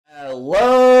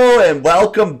Hello and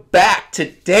welcome back.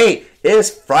 Today is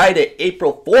Friday,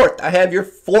 April 4th. I have your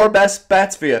 4 best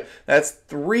bets for you. That's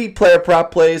 3 player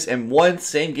prop plays and 1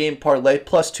 same game parlay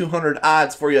plus 200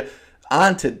 odds for you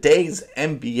on today's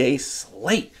NBA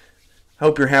slate. I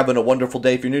hope you're having a wonderful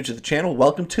day. If you're new to the channel,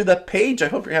 welcome to the page. I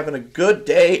hope you're having a good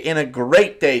day and a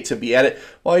great day to be at it.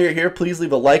 While you're here, please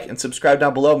leave a like and subscribe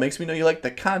down below. It makes me know you like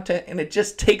the content, and it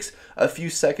just takes a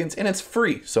few seconds, and it's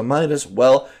free, so might as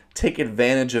well take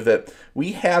advantage of it.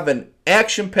 We have an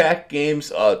action-packed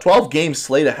 12-game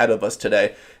slate ahead of us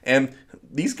today, and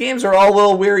these games are all a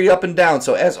little weary up and down.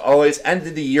 So as always, end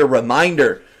of the year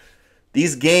reminder,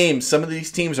 these games, some of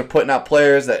these teams are putting out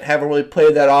players that haven't really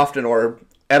played that often or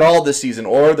at all this season,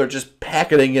 or they're just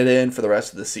packeting it in for the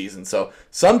rest of the season. So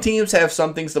some teams have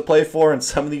some things to play for, and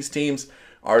some of these teams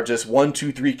are just 1,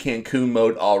 2, 3 Cancun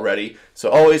mode already. So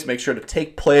always make sure to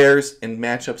take players in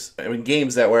matchups, in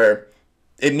games that where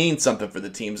it means something for the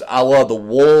teams. A la the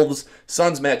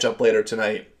Wolves-Suns matchup later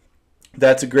tonight.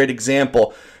 That's a great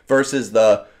example versus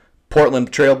the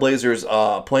Portland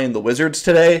Trailblazers playing the Wizards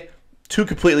today. 2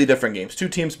 completely different games. 2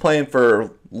 teams playing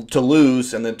to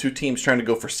lose, and then 2 teams trying to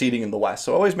go for seeding in the West.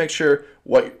 So always make sure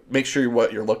what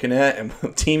you're looking at and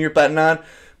what team you're betting on.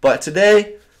 But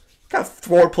today, got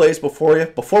 4 plays before you.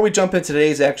 Before we jump into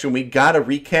today's action, we got to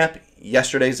recap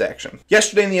yesterday's action.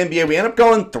 Yesterday in the NBA, we ended up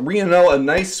going 3-0, a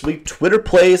nice sweep. Twitter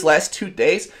plays last 2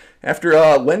 days. After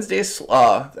Wednesday's,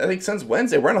 I think since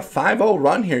Wednesday, we're on a 5-0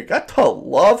 run here. Got to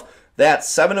love that.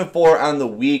 7-4 on the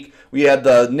week. We had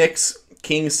the Knicks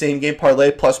Kings same game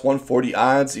parlay plus 140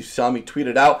 odds. You saw me tweet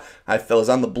it out. I was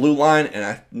on the blue line, and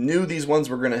I knew these ones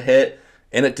were going to hit,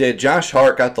 and it did. Josh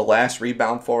Hart got the last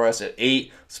rebound for us at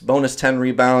 8, bonus 10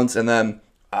 rebounds, and then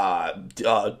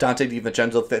Dante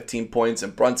DiVincenzo 15 points,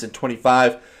 and Brunson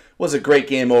 25. Was a great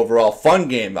game overall. Fun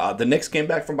game. The Knicks came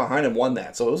back from behind and won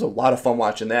that, so it was a lot of fun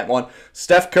watching that one.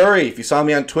 Steph Curry, if you saw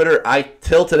me on Twitter, I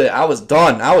tilted it. I was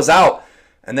done. I was out.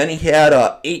 And then he had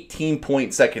a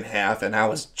 18-point second half, and I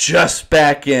was just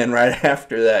back in right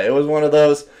after that. It was one of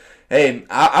those, hey,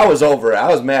 I was over it. I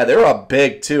was mad. They were up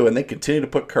big, too, and they continued to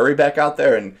put Curry back out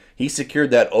there, and he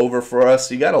secured that over for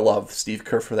us. You got to love Steve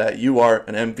Kerr for that. You are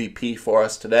an MVP for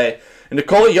us today. And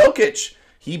Nikola Jokic,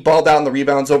 he balled out in the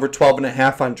rebounds, over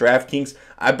 12.5 on DraftKings.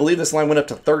 I believe this line went up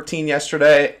to 13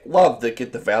 yesterday. Love to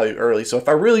get the value early. So if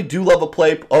I really do love a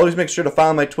play, always make sure to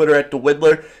follow my Twitter at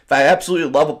 @DeWidler. If I absolutely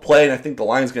love a play and I think the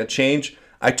line's going to change,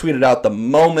 I tweet it out the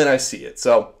moment I see it.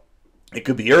 So it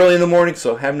could be early in the morning,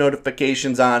 so have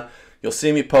notifications on. You'll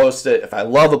see me post it. If I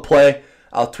love a play,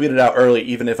 I'll tweet it out early,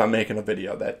 even if I'm making a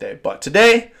video that day. But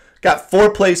today, got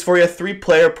 4 plays for you, 3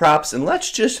 player props, and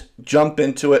let's just jump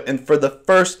into it. And for the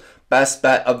first best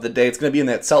bet of the day, it's going to be in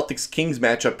that Celtics-Kings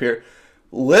matchup here.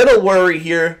 Little worry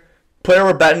here. Player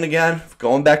we're betting again.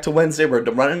 Going back to Wednesday, we're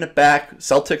running it back.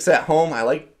 Celtics at home. I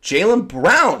like Jaylen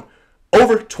Brown.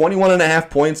 Over 21.5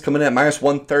 points, coming in at minus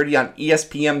 130 on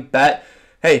ESPN bet.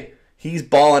 Hey, he's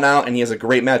balling out, and he has a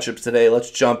great matchup today.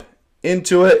 Let's jump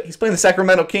into it. He's playing the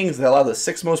Sacramento Kings. They allow the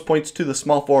 6th most points to the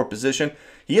small forward position.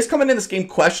 He is coming in this game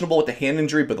questionable with the hand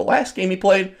injury, but the last game he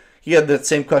played, he had that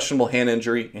same questionable hand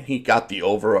injury, and he got the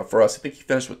over for us. I think he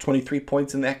finished with 23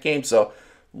 points in that game, so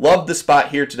love the spot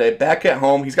here today. Back at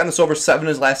home, he's gotten this over 7 in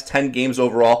his last 10 games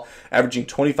overall, averaging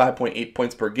 25.8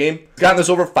 points per game. He's gotten this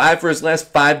over 5 for his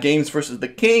last 5 games versus the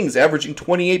Kings, averaging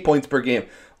 28 points per game.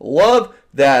 Love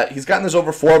that. He's gotten this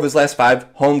over 4 of his last 5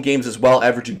 home games as well,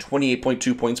 averaging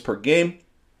 28.2 points per game.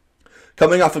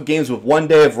 Coming off of games with 1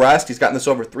 day of rest, he's gotten this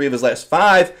over 3 of his last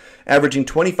 5, averaging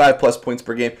 25-plus points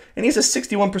per game. And he has a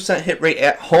 61% hit rate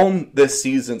at home this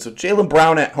season. So Jaylen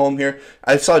Brown at home here.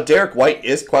 I saw Derek White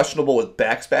is questionable with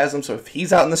back spasms, so if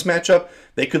he's out in this matchup,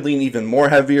 they could lean even more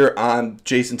heavier on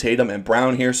Jason Tatum and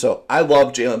Brown here. So I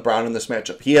love Jaylen Brown in this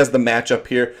matchup. He has the matchup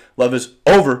here. Love is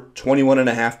over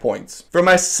 21.5 points. For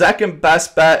my second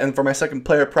best bet and for my second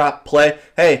player prop play,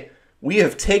 hey, we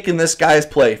have taken this guy's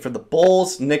play for the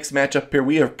Bulls-Knicks matchup here.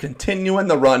 We are continuing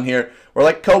the run here. We're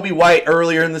like Kobe White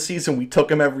earlier in the season. We took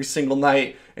him every single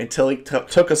night until he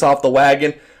took us off the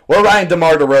wagon. We're riding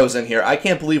DeMar DeRozan here. I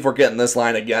can't believe we're getting this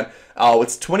line again.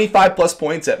 It's 25-plus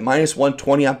points at minus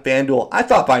 120 on FanDuel. I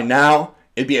thought by now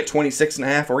it'd be at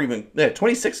 26.5 or even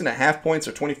 26.5 points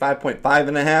or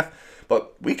 25.5.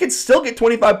 But we could still get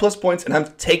 25-plus points, and I'm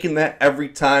taking that every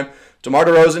time. DeMar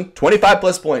DeRozan,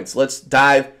 25-plus points. Let's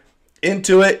dive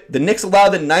into it. The Knicks allow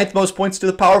the 9th most points to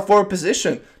the power forward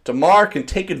position. DeMar can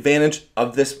take advantage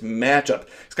of this matchup.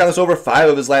 He's got us over 5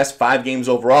 of his last 5 games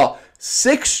overall.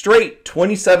 6 straight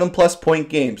 27-plus point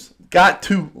games. Got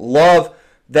to love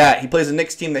that. He plays a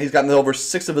Knicks team that he's gotten over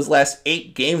 6 of his last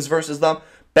 8 games versus them.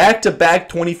 Back-to-back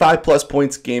 25-plus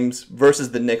points games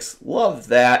versus the Knicks. Love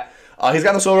that. He's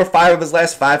gotten us over 5 of his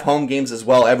last 5 home games as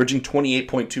well, averaging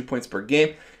 28.2 points per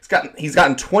game. He's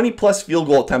gotten 20-plus field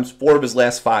goal attempts 4 of his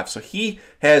last 5. So he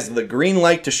has the green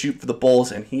light to shoot for the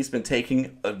Bulls, and he's been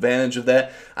taking advantage of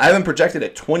that. I have him projected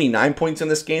at 29 points in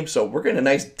this game, so we're getting a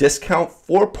nice discount,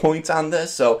 4 points on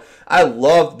this. So I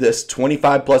love this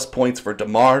 25-plus points for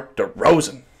DeMar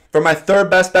DeRozan. For my third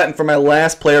best bet and for my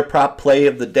last player prop play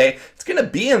of the day, it's going to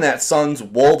be in that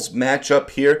Suns-Wolves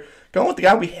matchup here. Going with the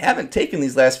guy we haven't taken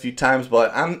these last few times,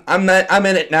 but I'm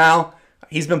in it now.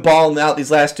 He's been balling out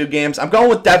these last 2 games. I'm going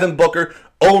with Devin Booker,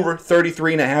 over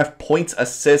 33.5 points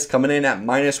assists, coming in at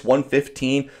minus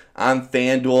 115 on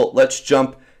FanDuel. Let's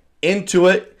jump into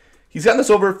it. He's gotten us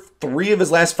over 3 of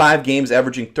his last 5 games,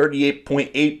 averaging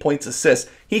 38.8 points assists.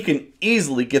 He can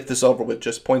easily get this over with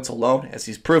just points alone, as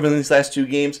he's proven in these last 2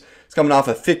 games. He's coming off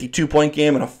a 52-point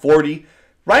game and a 40.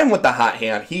 Riding with the hot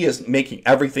hand. He is making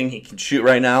everything he can shoot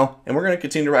right now, and we're going to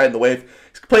continue to ride the wave.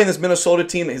 He's playing this Minnesota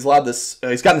team. He's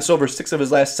gotten this over 6 of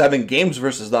his last 7 games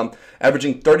versus them,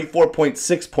 averaging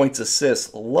 34.6 points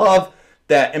assists. Love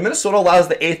that. And Minnesota allows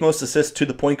the 8th most assists to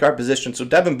the point guard position, so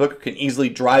Devin Booker can easily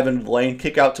drive into the lane,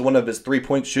 kick out to one of his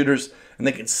 3-point shooters, and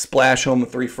they can splash home a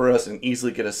 3 for us and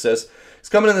easily get assists. He's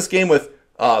coming in this game with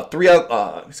He's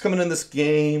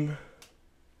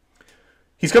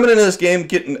coming into this game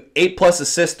getting 8+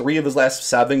 assists 3 of his last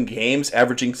 7 games,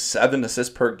 averaging 7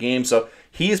 assists per game. So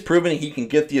he has proven he can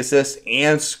get the assists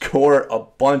and score a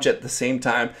bunch at the same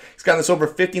time. He's gotten this over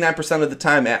 59% of the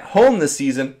time at home this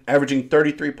season, averaging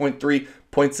 33.3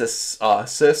 points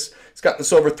assists. He's gotten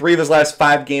this over 3 of his last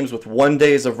 5 games with 1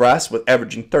 days of rest, with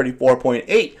averaging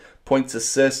 34.8 points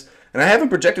assists. And I have him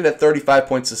projected at 35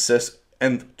 points assists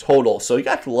and total. So you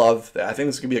got to love that. I think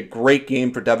this is going to be a great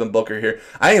game for Devin Booker here.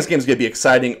 I think this game is going to be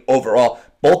exciting overall.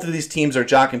 Both of these teams are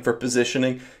jockeying for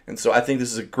positioning, and so I think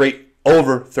this is a great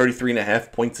over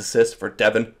 33.5 points assist for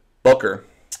Devin Booker.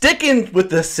 Sticking with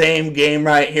the same game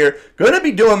right here, going to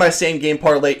be doing my same game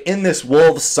parlay in this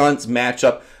Wolves-Suns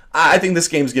matchup. I think this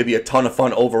game is going to be a ton of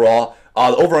fun overall.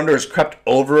 The over-under has crept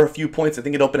over a few points. I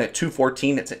think it opened at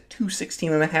 214. It's at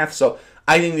 216.5, so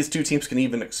I think these 2 teams can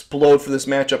even explode for this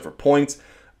matchup for points.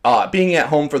 Being at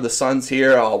home for the Suns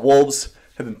here, Wolves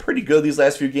have been pretty good these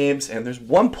last few games, and there's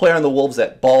one player on the Wolves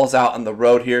that balls out on the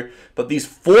road here. But these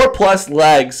 4+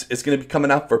 legs is going to be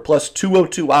coming out for plus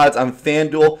 202 odds on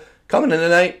FanDuel. Coming in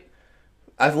tonight,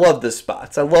 I love this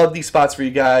spots. I love these spots for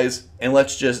you guys, and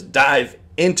let's just dive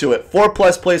into it.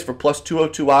 4+ plays for plus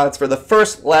 202 odds. For the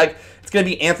first leg, it's going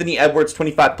to be Anthony Edwards,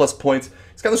 25+ points.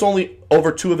 He's got this only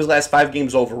over 2 of his last 5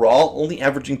 games overall, only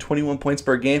averaging 21 points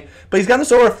per game. But he's gotten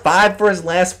this over 5 for his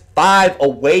last 5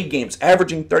 away games,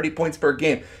 averaging 30 points per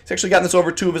game. He's actually gotten this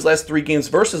over 2 of his last 3 games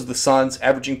versus the Suns,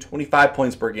 averaging 25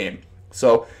 points per game.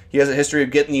 So he has a history of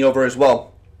getting the over as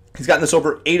well. He's gotten this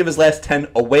over 8 of his last 10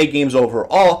 away games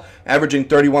overall, averaging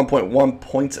 31.1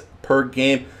 points per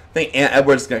game. I think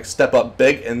Edwards is going to step up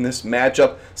big in this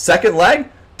matchup. Second leg,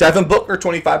 Devin Booker,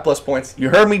 25+ points. You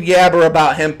heard me yabber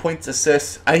about him, points,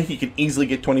 assists. I think he can easily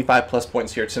get 25+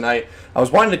 points here tonight. I was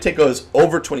wanting to take those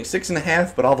over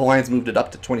 26.5, but all the lines moved it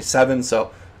up to 27,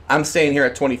 so I'm staying here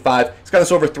at 25. He's got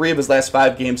this over 3 of his last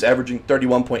 5 games, averaging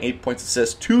 31.8 points,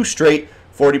 assists, 2 straight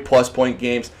 40+ point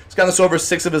games. He's got this over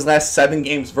 6 of his last 7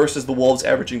 games versus the Wolves,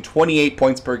 averaging 28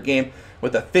 points per game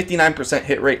with a 59%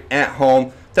 hit rate at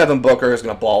home. Devin Booker is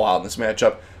going to ball out in this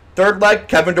matchup. Third leg,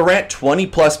 Kevin Durant,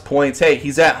 20+ points. Hey,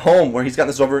 he's at home where he's got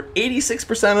this over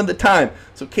 86% of the time.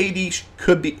 So KD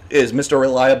is Mr.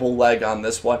 Reliable leg on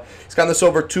this one. He's got this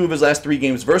over 2 of his last 3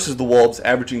 games versus the Wolves,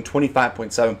 averaging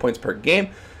 25.7 points per game.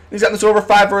 He's got this over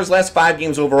 5 for his last 5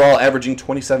 games overall, averaging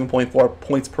 27.4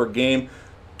 points per game.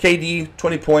 KD,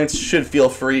 20 points, should feel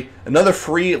free. Another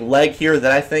free leg here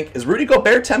that I think is Rudy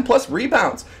Gobert, 10+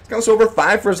 rebounds. He's got us over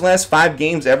 5 for his last 5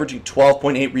 games, averaging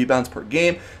 12.8 rebounds per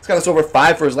game. He's got us over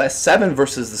 5 for his last 7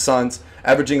 versus the Suns,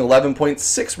 averaging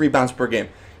 11.6 rebounds per game.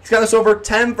 He's got us over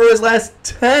 10 for his last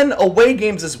 10 away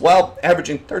games as well,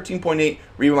 averaging 13.8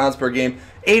 rebounds per game.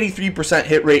 83%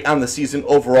 hit rate on the season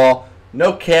overall.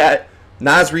 No cat.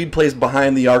 Naz Reid plays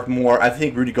behind the arc more. I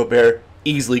think Rudy Gobert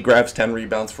easily grabs 10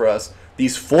 rebounds for us.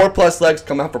 These 4+ legs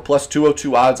come out for plus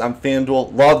 202 odds on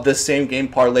FanDuel. Love this same game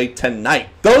parlay tonight.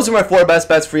 Those are my 4 best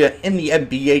bets for you in the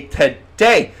NBA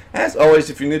today. As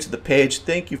always, if you're new to the page,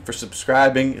 thank you for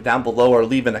subscribing down below or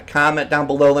leaving a comment down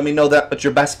below. Let me know what's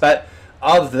your best bet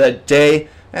of the day.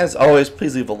 As always,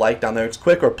 please leave a like down there. It's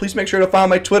quick. Or please make sure to follow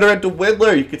my Twitter at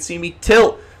DeWidler. You can see me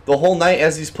tilt the whole night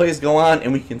as these plays go on,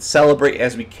 and we can celebrate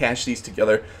as we cash these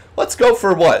together. Let's go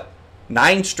for what?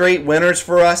 9 straight winners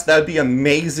for us. That would be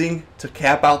amazing to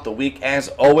cap out the week. As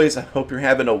always, I hope you're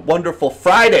having a wonderful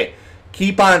Friday.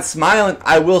 Keep on smiling.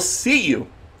 I will see you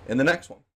in the next one.